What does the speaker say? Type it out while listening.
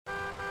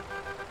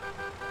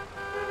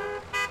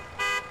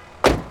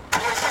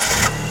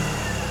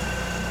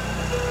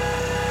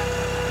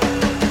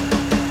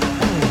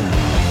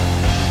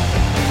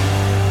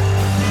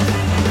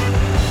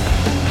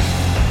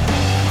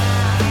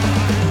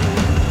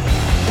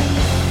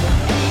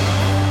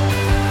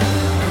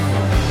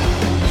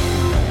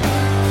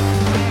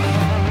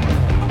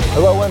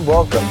and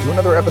welcome to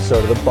another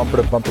episode of the Bumper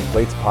to Bumper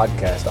Plates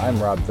podcast.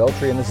 I'm Rob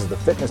Veltre, and this is the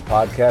fitness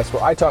podcast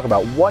where I talk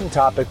about one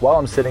topic while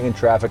I'm sitting in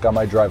traffic on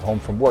my drive home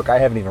from work. I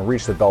haven't even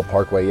reached the Bell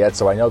Parkway yet,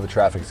 so I know the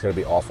traffic is going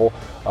to be awful.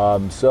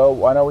 So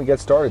why don't we get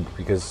started?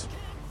 Because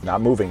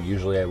not moving.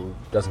 Usually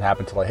it doesn't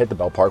happen until I hit the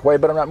Bell Parkway,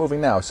 but I'm not moving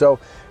now. So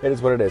it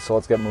is what it is. So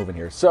let's get moving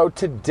here. So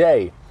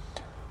today,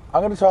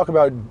 I'm going to talk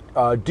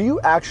about, do you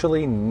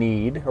actually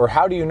need, or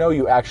how do you know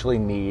you actually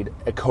need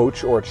a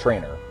coach or a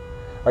trainer?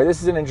 All right,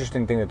 this is an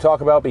interesting thing to talk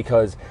about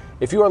because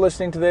if you are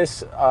listening to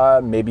this,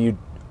 maybe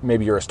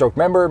you're a Stoke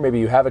member, maybe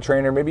you have a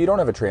trainer, maybe you don't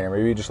have a trainer,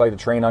 maybe you just like to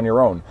train on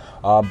your own.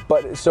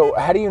 But so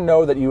how do you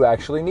know that you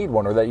actually need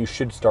one or that you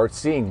should start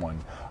seeing one?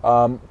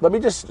 Let me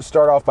just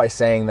start off by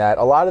saying that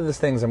a lot of the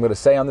things I'm going to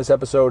say on this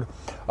episode,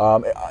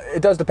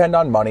 it does depend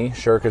on money,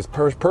 sure, because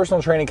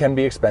personal training can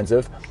be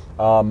expensive.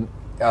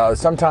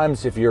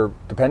 Sometimes if you're,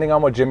 depending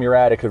on what gym you're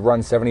at, it could run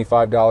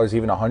 $75,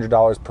 even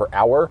 $100 per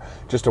hour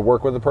just to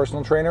work with a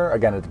personal trainer.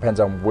 Again, it depends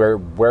on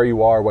where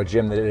you are, what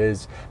gym that it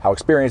is, how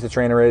experienced the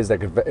trainer is.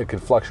 It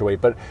could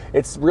fluctuate, but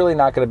it's really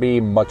not going to be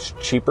much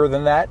cheaper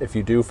than that. If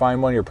you do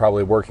find one, you're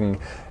probably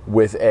working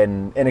with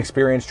an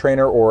inexperienced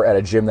trainer or at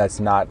a gym that's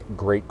not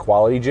great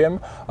quality gym.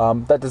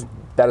 That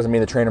doesn't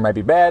mean the trainer might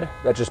be bad.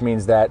 That just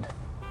means that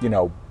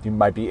you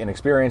might be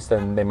inexperienced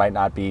and they might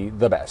not be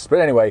the best. But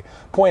anyway,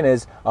 point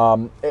is,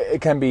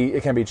 it can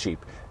be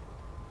cheap.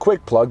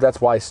 Quick plug, that's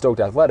why Stoked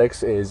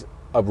Athletics is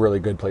a really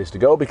good place to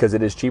go because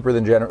it is cheaper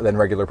than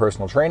regular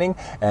personal training,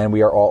 and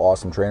we are all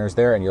awesome trainers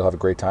there, and you'll have a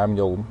great time and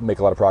you'll make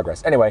a lot of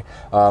progress. Anyway,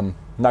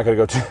 not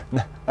going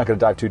to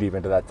dive too deep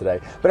into that today.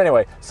 But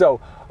anyway,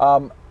 so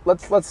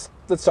let's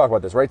talk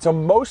about this, right? So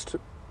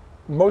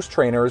most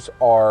trainers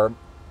are,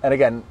 and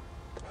again,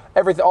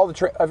 everything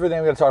I'm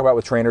going to talk about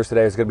with trainers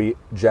today is going to be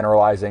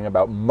generalizing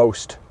about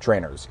most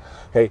trainers.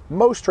 Okay,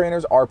 most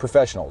trainers are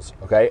professionals.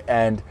 Okay,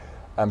 and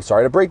I'm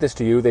sorry to break this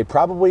to you, they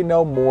probably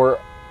know more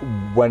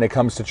when it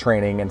comes to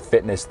training and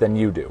fitness than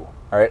you do.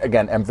 All right,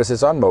 again,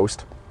 emphasis on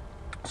most.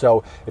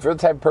 So if you're the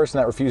type of person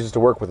that refuses to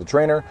work with a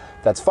trainer,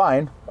 that's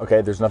fine.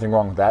 Okay, there's nothing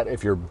wrong with that.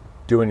 If you're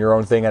doing your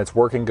own thing and it's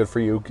working, good for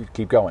you.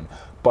 Keep going.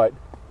 But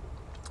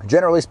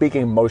generally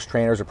speaking, most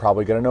trainers are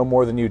probably going to know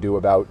more than you do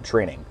about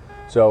training.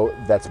 So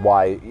that's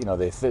why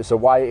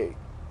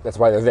that's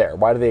why they're there.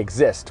 Why do they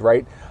exist,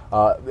 right?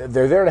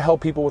 They're there to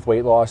help people with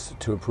weight loss,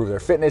 to improve their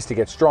fitness, to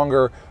get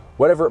stronger,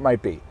 whatever it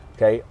might be.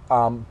 Okay,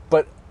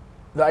 but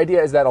the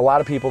idea is that a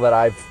lot of people that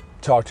I've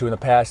talked to in the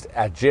past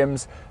at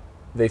gyms,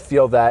 they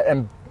feel that,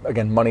 and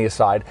again, money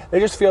aside,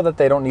 they just feel that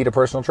they don't need a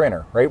personal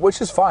trainer, right?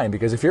 Which is fine,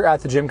 because if you're at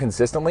the gym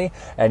consistently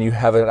and you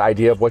have an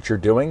idea of what you're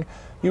doing,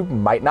 you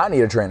might not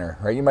need a trainer,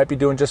 right? You might be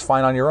doing just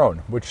fine on your own,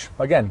 which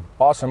again,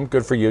 awesome,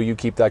 good for you. You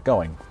keep that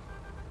going.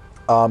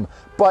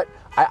 But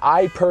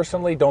I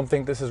personally don't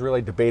think this is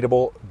really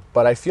debatable,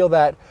 but I feel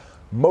that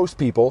most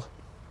people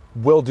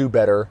will do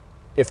better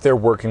if they're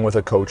working with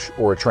a coach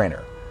or a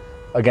trainer.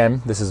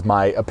 Again, this is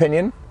my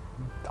opinion.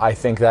 I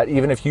think that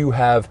even if you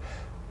have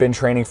been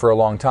training for a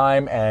long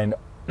time and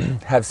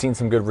have seen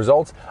some good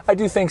results, I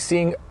do think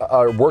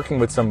working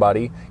with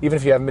somebody, even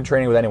if you haven't been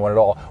training with anyone at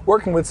all,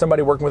 working with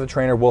a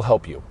trainer will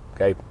help you,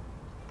 okay?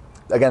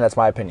 Again, that's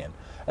my opinion.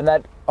 And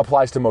that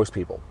applies to most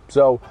people.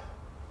 So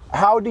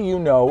how do you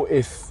know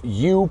if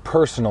you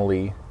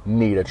personally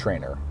need a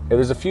trainer?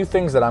 There's a few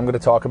things that I'm going to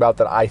talk about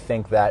that I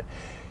think that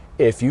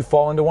if you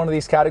fall into one of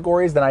these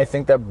categories, then I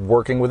think that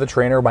working with a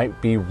trainer might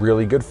be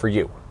really good for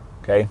you,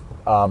 okay?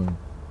 And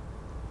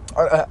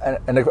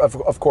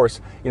of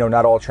course,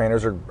 not all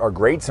trainers are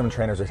great. Some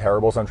trainers are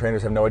terrible. Some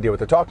trainers have no idea what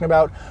they're talking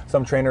about.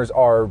 Some trainers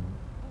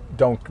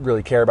don't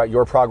really care about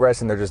your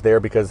progress, and they're just there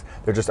because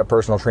they're just a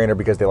personal trainer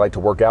because they like to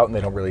work out and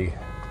they don't really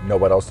know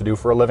what else to do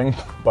for a living.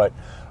 But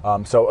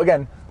so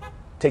again,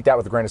 take that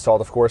with a grain of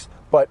salt, of course.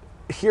 But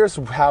here's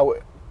how,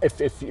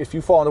 if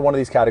you fall into one of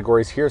these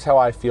categories, here's how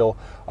I feel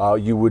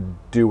you would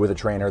do with a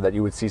trainer, that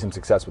you would see some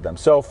success with them.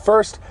 So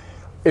first,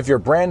 if you're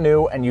brand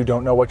new and you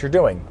don't know what you're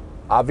doing,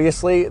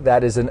 obviously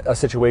that is a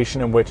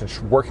situation in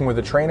which working with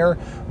a trainer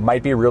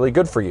might be really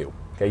good for you.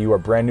 Okay, you are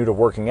brand new to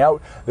working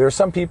out. There are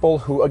some people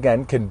who,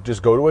 again, can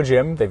just go to a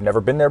gym. They've never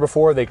been there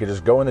before. They could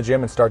just go in the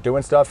gym and start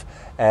doing stuff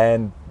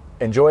and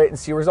enjoy it and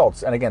see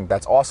results. And again,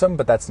 that's awesome,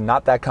 but that's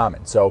not that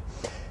common. So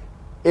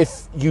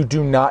if you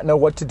do not know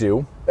what to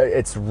do,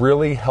 it's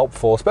really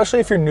helpful, especially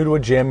if you're new to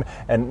a gym.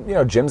 And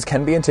gyms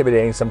can be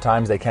intimidating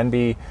sometimes. They can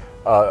be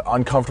an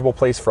uncomfortable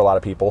place for a lot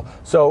of people.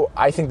 So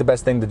I think the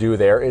best thing to do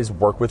there is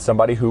work with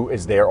somebody who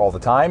is there all the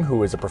time,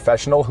 who is a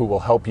professional, who will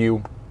help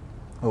you,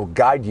 who will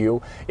guide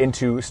you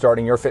into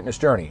starting your fitness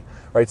journey,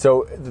 right?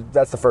 So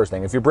that's the first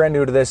thing. If you're brand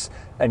new to this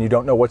and you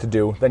don't know what to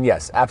do, then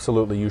yes,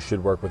 absolutely you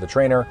should work with a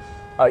trainer,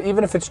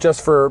 even if it's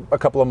just for a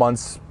couple of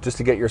months, just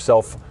to get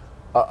yourself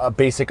a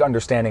basic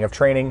understanding of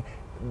training.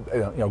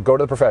 Go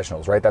to the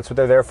professionals, right? That's what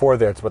they're there for.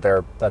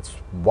 That's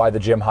why the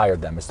gym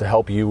hired them, is to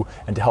help you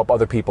and to help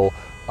other people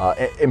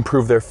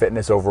improve their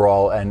fitness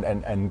overall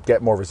and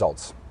get more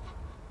results.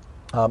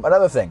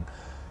 Another thing,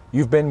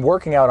 you've been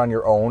working out on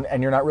your own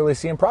and you're not really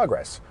seeing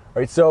progress,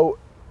 right? So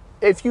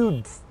if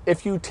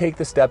you take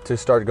the step to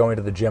start going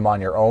to the gym on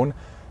your own,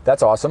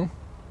 that's awesome.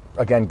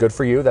 Again, good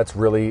for you. That's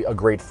really a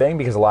great thing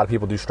because a lot of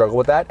people do struggle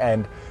with that.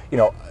 And,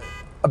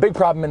 a big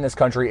problem in this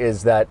country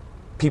is that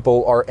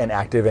people are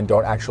inactive and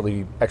don't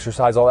actually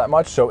exercise all that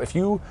much. So if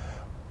you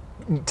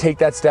take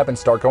that step and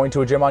start going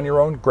to a gym on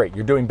your own, great.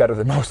 You're doing better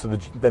than most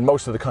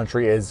of the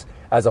country is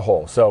as a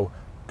whole. So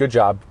good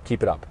job.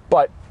 Keep it up.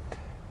 But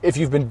if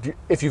you've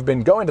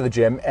been going to the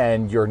gym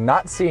and you're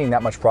not seeing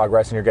that much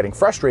progress and you're getting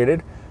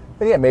frustrated,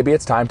 then yeah, maybe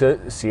it's time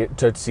to see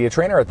a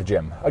trainer at the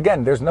gym.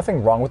 Again, there's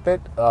nothing wrong with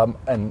it,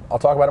 and I'll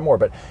talk about it more.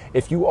 But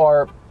if you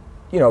are,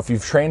 if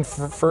you've trained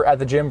for at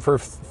the gym for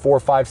 4,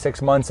 5,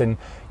 6 months and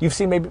you've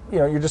seen maybe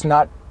you're just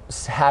not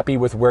happy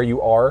with where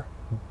you are,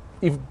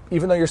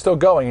 even though you're still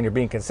going and you're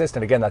being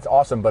consistent, again, that's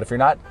awesome. But if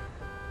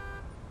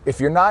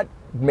you're not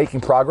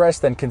making progress,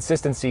 then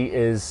consistency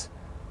is,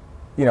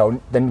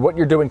 then what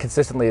you're doing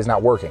consistently is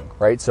not working,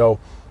 right? So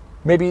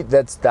maybe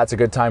that's a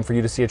good time for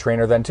you to see a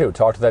trainer then too.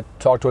 Talk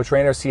to a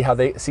trainer, see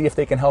if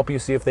they can help you,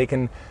 see if they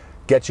can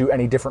get you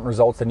any different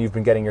results than you've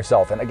been getting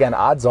yourself. And again,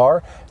 odds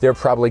are they're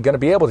probably going to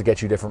be able to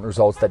get you different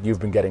results that you've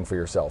been getting for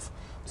yourself.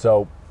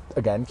 So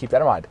again, keep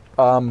that in mind.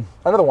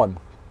 Another one,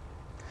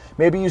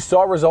 maybe you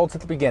saw results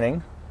at the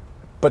beginning,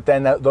 but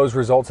then those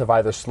results have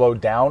either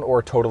slowed down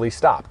or totally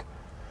stopped.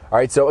 All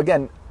right, so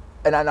again,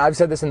 and I've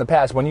said this in the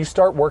past, when you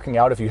start working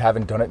out, if you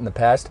haven't done it in the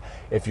ppast,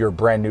 if you're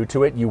brand new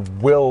to it, you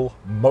will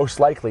most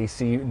likely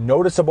see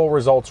noticeable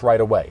results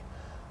right away.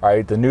 All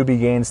right, the newbie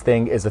gains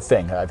thing is a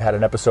thing. I've had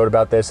an episode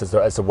about this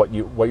as to what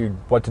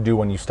to do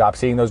when you stop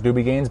seeing those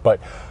newbie gains. But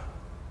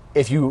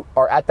if you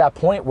are at that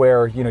point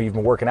where you've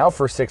been working out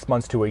for 6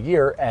 months to a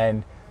year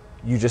and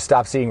you just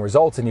stop seeing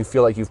results and you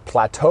feel like you've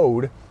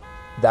plateaued,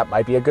 that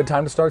might be a good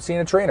time to start seeing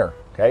a trainer.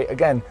 Okay,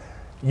 again,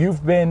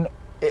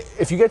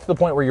 if you get to the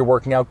point where you're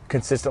working out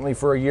consistently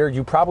for a year,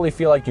 you probably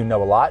feel like you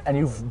know a lot, and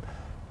you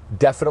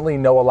definitely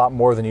know a lot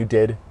more than you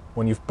did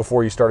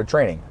before you started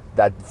training.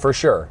 That for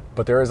sure.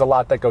 But there is a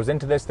lot that goes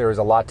into this. There is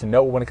a lot to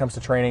know when it comes to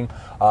training.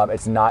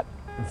 It's not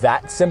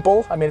that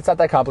simple. I mean, it's not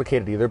that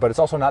complicated either, but it's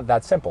also not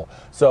that simple.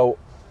 So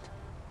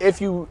if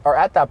you are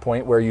at that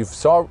point where you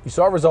saw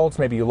results,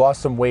 maybe you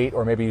lost some weight,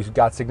 or maybe you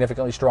got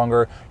significantly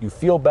stronger, you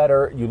feel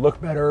better, you look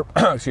better,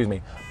 excuse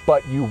me,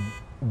 but you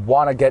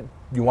want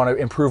to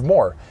improve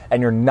more,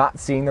 and you're not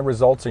seeing the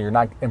results, or you're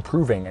not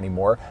improving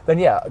anymore, then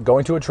yeah,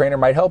 going to a trainer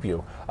might help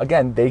you.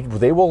 Again,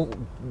 they will,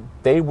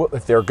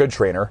 if they're a good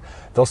trainer,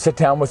 they'll sit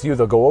down with you,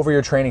 they'll go over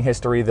your training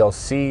history, they'll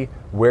see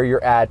where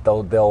you're at,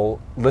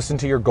 they'll listen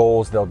to your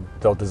goals,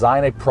 they'll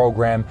design a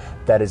program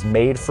that is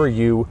made for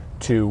you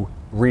to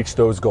reach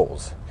those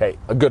goals. Okay,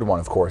 a good one,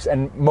 of course,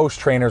 and most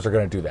trainers are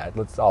going to do that.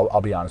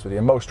 I'll be honest with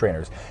you. Most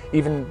trainers,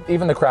 even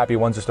the crappy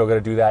ones, are still going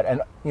to do that.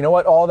 And you know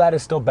what? All that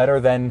is still better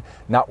than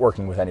not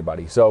working with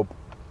anybody. So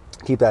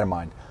keep that in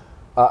mind.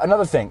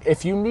 Another thing,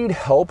 if you need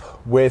help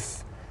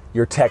with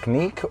your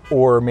technique,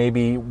 or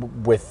maybe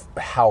with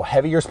how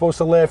heavy you're supposed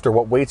to lift, or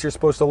what weights you're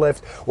supposed to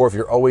lift, or if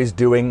you're always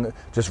doing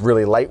just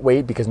really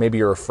lightweight because maybe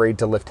you're afraid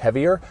to lift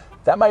heavier,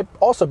 that might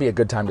also be a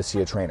good time to see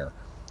a trainer.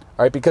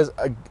 All right, because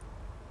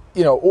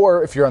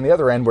or if you're on the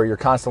other end where you're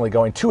constantly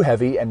going too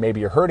heavy and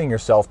maybe you're hurting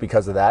yourself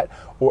because of that,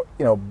 or,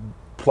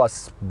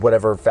 plus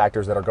whatever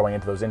factors that are going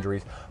into those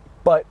injuries,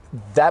 but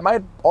that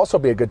might also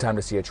be a good time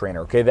to see a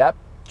trainer. Okay, that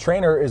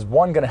trainer is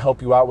going to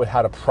help you out with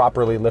how to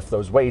properly lift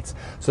those weights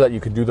so that you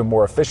can do them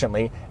more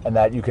efficiently and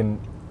that you can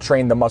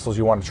train the muscles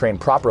you want to train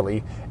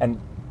properly. And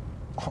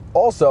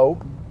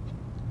also,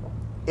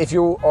 if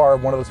you are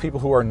one of those people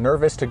who are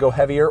nervous to go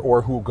heavier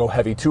or who go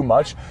heavy too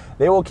much,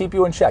 they will keep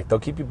you in check. They'll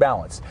keep you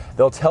balanced.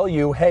 They'll tell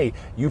you, hey,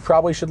 you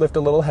probably should lift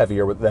a little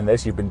heavier than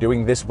this. You've been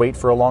doing this weight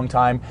for a long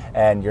time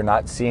and you're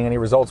not seeing any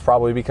results,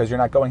 probably because you're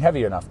not going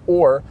heavy enough.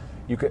 Or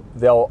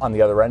they'll on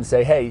the other end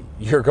say, hey,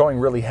 you're going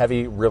really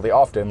heavy really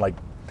often,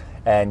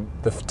 and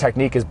the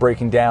technique is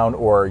breaking down,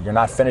 or you're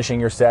not finishing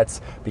your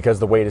sets because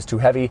the weight is too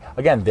heavy.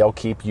 Again, they'll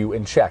keep you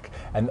in check.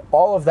 And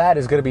all of that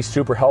is going to be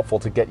super helpful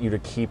to get you to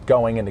keep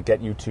going and to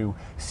get you to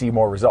see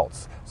more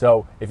results.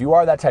 So if you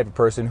are that type of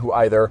person who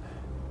either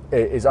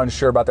is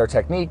unsure about their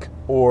technique,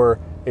 or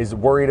is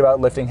worried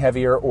about lifting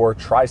heavier, or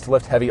tries to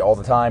lift heavy all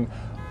the time,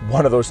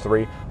 one of those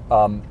three,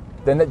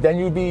 then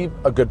you'd be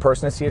a good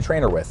person to see a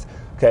trainer with.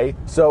 Okay,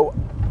 so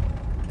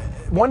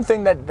one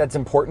thing that's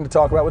important to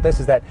talk about with this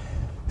is that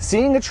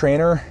seeing a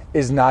trainer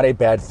is not a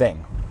bad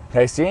thing.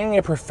 Okay, seeing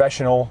a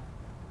professional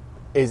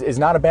is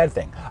not a bad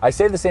thing. I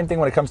say the same thing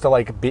when it comes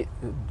to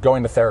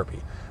going to therapy.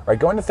 Right,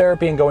 going to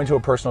therapy and going to a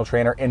personal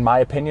trainer, in my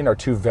opinion, are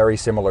two very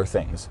similar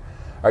things.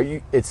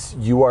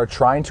 You are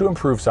trying to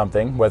improve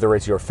something, whether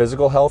it's your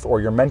physical health or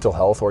your mental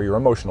health or your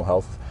emotional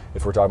health.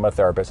 If we're talking about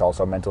therapists,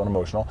 also mental and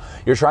emotional,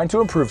 you're trying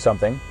to improve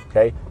something.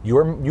 Okay,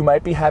 you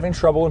might be having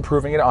trouble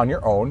improving it on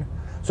your own.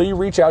 So you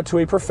reach out to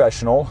a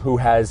professional who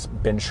has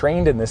been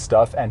trained in this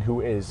stuff and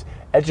who is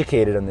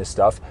educated in this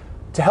stuff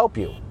to help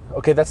you.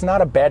 Okay, that's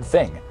not a bad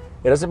thing.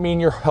 It doesn't mean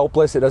you're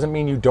helpless. It doesn't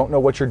mean you don't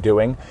know what you're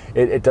doing.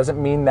 It doesn't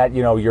mean that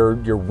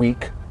you're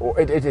weak. Or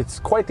it's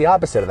quite the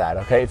opposite of that.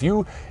 Okay, if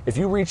you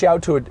reach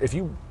out to it, if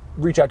you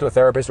reach out to a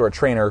therapist or a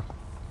trainer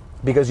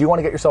because you want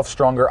to get yourself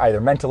stronger,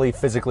 either mentally,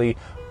 physically,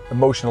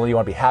 emotionally, you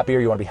want to be happier,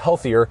 you want to be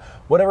healthier,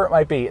 whatever it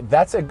might be,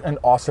 that's an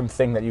awesome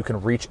thing that you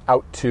can reach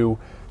out to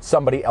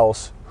somebody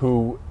else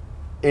who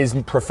is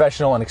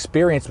professional and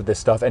experienced with this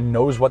stuff and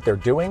knows what they're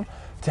doing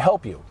to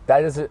help you.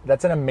 That's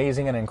an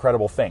amazing and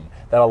incredible thing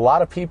that a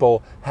lot of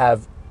people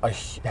have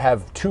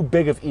too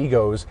big of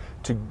egos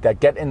that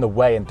get in the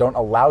way and don't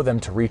allow them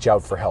to reach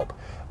out for help.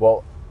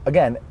 Well,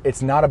 again,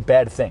 it's not a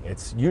bad thing.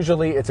 It's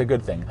a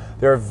good thing.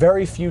 There are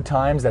very few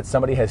times that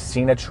somebody has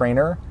seen a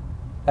trainer,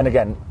 and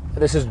again,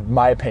 this is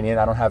my opinion,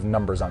 I don't have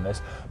numbers on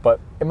this, but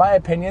in my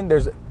opinion,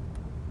 there's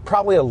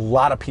probably a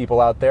lot of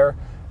people out there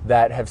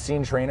that have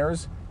seen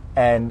trainers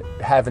and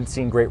haven't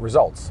seen great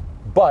results.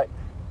 But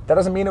that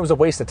doesn't mean it was a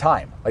waste of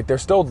time. Like they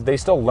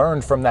still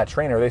learned from that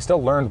trainer. They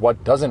still learned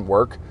what doesn't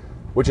work,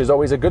 which is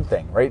always a good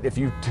thing, right? If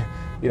you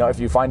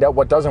find out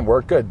what doesn't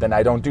work, good, then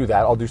I don't do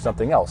that, I'll do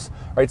something else,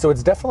 right? So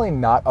it's definitely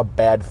not a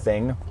bad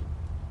thing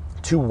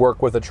to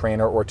work with a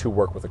trainer or to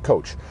work with a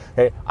coach.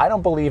 Okay? I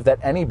don't believe that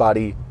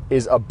anybody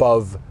is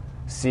above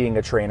seeing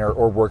a trainer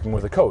or working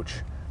with a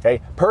coach.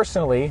 Okay?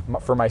 Personally,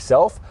 for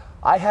myself,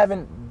 I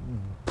haven't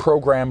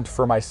programmed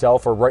for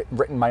myself or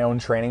written my own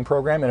training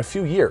program in a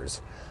few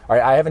years. All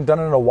right? I haven't done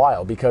it in a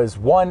while because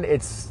one,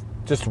 it's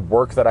just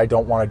work that I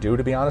don't want to do,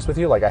 to be honest with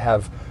you. Like I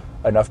have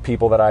enough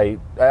people that I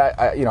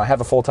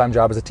have a full-time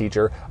job as a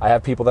teacher. I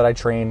have people that I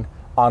train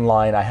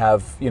online. I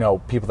have,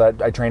 people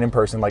that I train in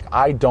person. Like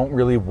I don't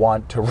really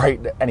want to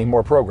write any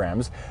more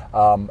programs.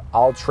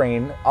 I'll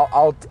train.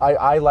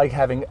 I like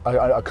having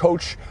a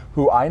coach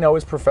who I know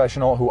is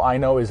professional, who I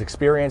know is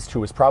experienced,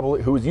 who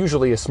is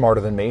usually is smarter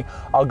than me.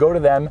 I'll go to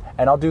them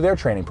and I'll do their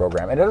training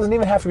program. And it doesn't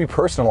even have to be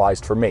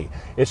personalized for me.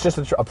 It's just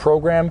a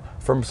program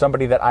from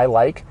somebody that I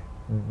like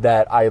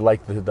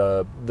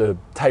the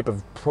type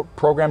of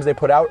programs they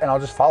put out, and I'll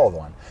just follow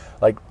them.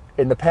 Like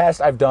in the past,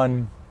 I've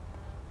done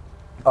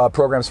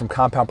programs from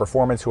Compound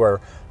Performance, who are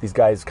these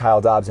guys,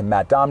 Kyle Dobbs and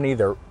Matt Domney.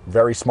 They're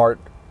very smart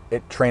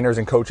trainers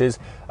and coaches.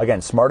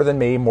 Again, smarter than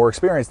me, more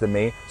experienced than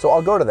me. So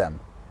I'll go to them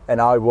and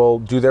I will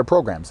do their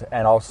programs,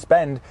 and I'll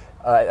spend,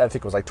 I think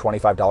it was like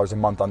 $25 a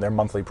month on their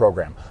monthly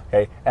program.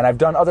 Okay, and I've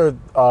done other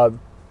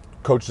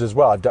coaches as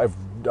well.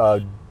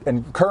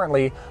 And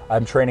currently,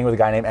 I'm training with a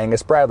guy named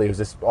Angus Bradley, who's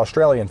this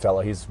Australian fellow.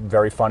 He's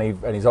very funny,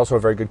 and he's also a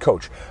very good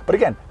coach. But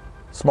again,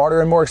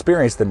 smarter and more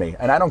experienced than me,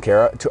 and I don't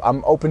care.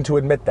 I'm open to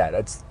admit that.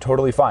 It's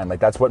totally fine. Like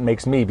that's what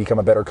makes me become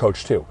a better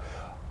coach too.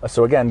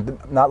 So again,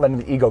 not letting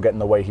the ego get in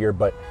the way here,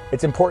 but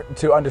it's important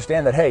to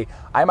understand that, hey,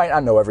 I might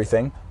not know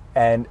everything,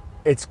 and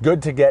it's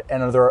good to get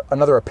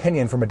another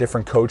opinion from a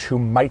different coach who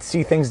might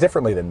see things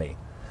differently than me.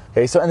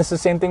 Okay, so, and it's the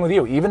same thing with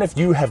you. Even if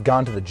you have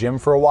gone to the gym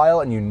for a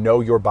while and you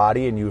know your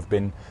body and you've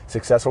been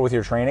successful with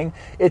your training,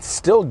 it's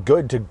still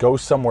good to go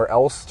somewhere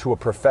else to a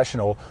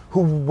professional who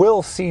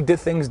will see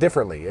things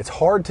differently. It's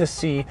hard to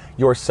see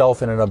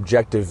yourself in an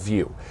objective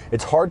view.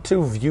 It's hard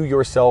to view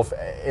yourself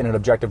in an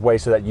objective way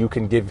so that you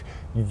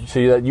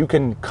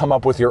can come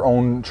up with your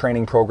own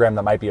training program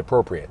that might be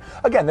appropriate.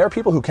 Again, there are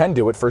people who can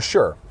do it for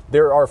sure.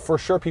 There are for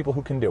sure people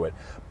who can do it,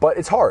 but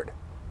it's hard.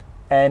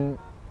 And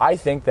I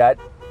think that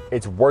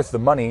it's worth the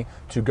money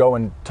to go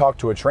and talk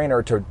to a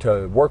trainer,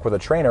 to work with a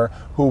trainer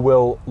who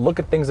will look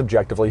at things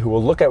objectively, who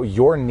will look at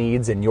your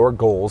needs and your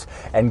goals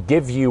and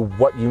give you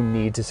what you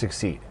need to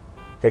succeed.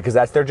 Okay, because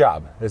that's their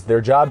job. It's their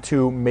job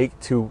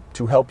to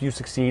help you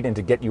succeed and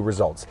to get you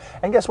results.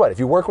 And guess what? If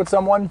you work with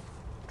someone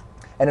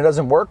and it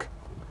doesn't work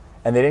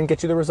and they didn't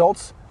get you the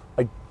results,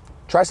 like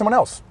try someone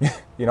else.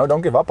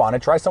 Don't give up on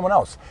it. Try someone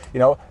else.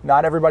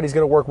 Not everybody's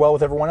going to work well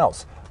with everyone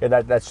else. Okay,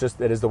 that's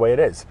just, it is the way it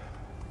is.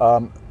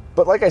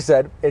 But like I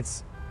said,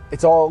 it's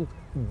all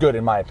good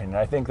in my opinion.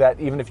 I think that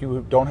even if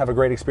you don't have a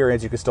great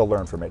experience, you can still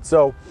learn from it.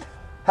 So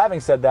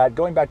having said that,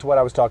 going back to what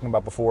I was talking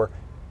about before,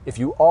 if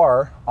you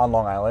are on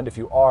Long Island, if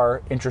you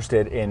are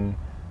interested in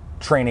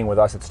training with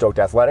us at Stoked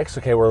Athletics,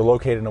 okay, we're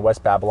located in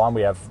West Babylon.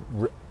 We have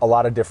a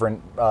lot of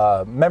different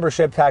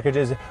membership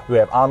packages. We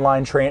have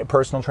online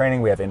personal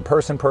training. We have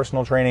in-person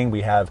personal training.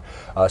 We have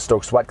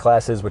Stoked Sweat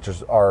classes, which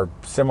are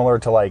similar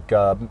to like...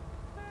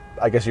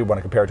 I guess you want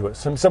to compare it to it.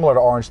 Similar to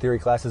Orange Theory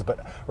classes,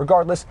 but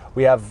regardless,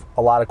 we have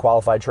a lot of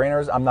qualified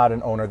trainers. I'm not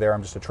an owner there,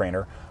 I'm just a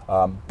trainer.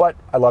 But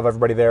I love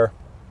everybody there.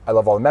 I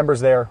love all the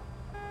members there.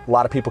 A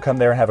lot of people come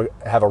there and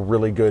have a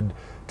really good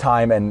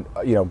time and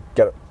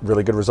get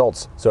really good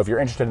results. So if you're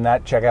interested in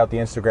that, check out the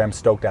Instagram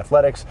Stoked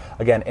Athletics.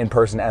 Again, in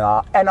person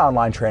and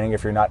online training.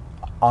 If you're not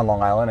on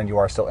Long Island and you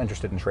are still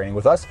interested in training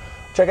with us,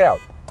 check it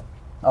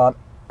out.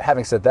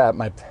 Having said that,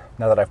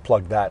 now that I've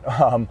plugged that,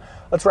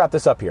 let's wrap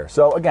this up here.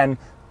 So again,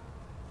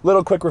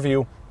 little quick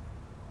review.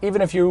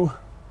 Even if no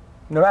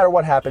matter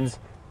what happens,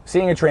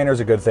 seeing a trainer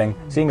is a good thing.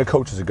 Seeing a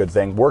coach is a good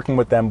thing. Working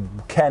with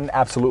them can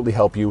absolutely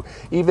help you.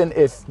 Even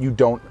if you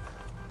don't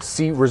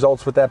see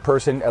results with that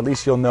person, at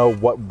least you'll know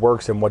what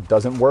works and what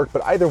doesn't work.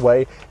 But either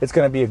way, it's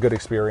going to be a good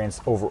experience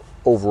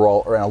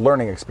overall, or a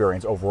learning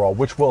experience overall,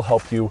 which will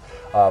help you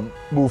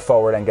move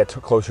forward and get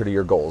closer to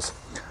your goals.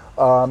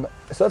 So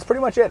that's pretty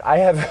much it.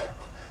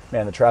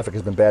 Man, the traffic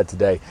has been bad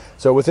today.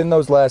 So within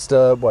those last,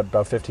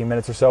 about 15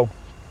 minutes or so,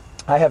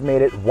 I have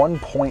made it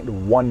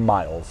 1.1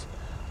 miles.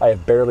 I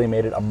have barely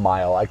made it a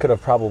mile. I could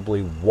have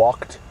probably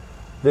walked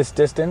this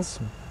distance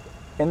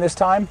in this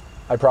time.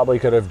 I probably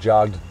could have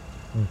jogged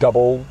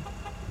double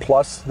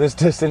plus this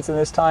distance in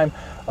this time,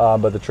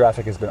 but the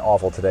traffic has been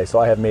awful today. So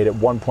I have made it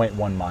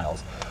 1.1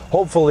 miles.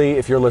 Hopefully,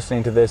 if you're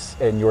listening to this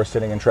and you're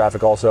sitting in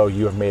traffic also,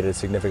 you have made it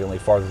significantly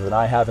farther than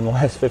I have in the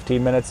last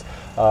 15 minutes.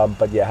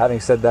 But yeah, having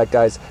said that,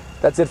 guys,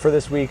 that's it for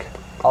this week.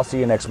 I'll see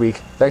you next week.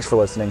 Thanks for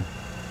listening.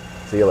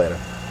 See you later.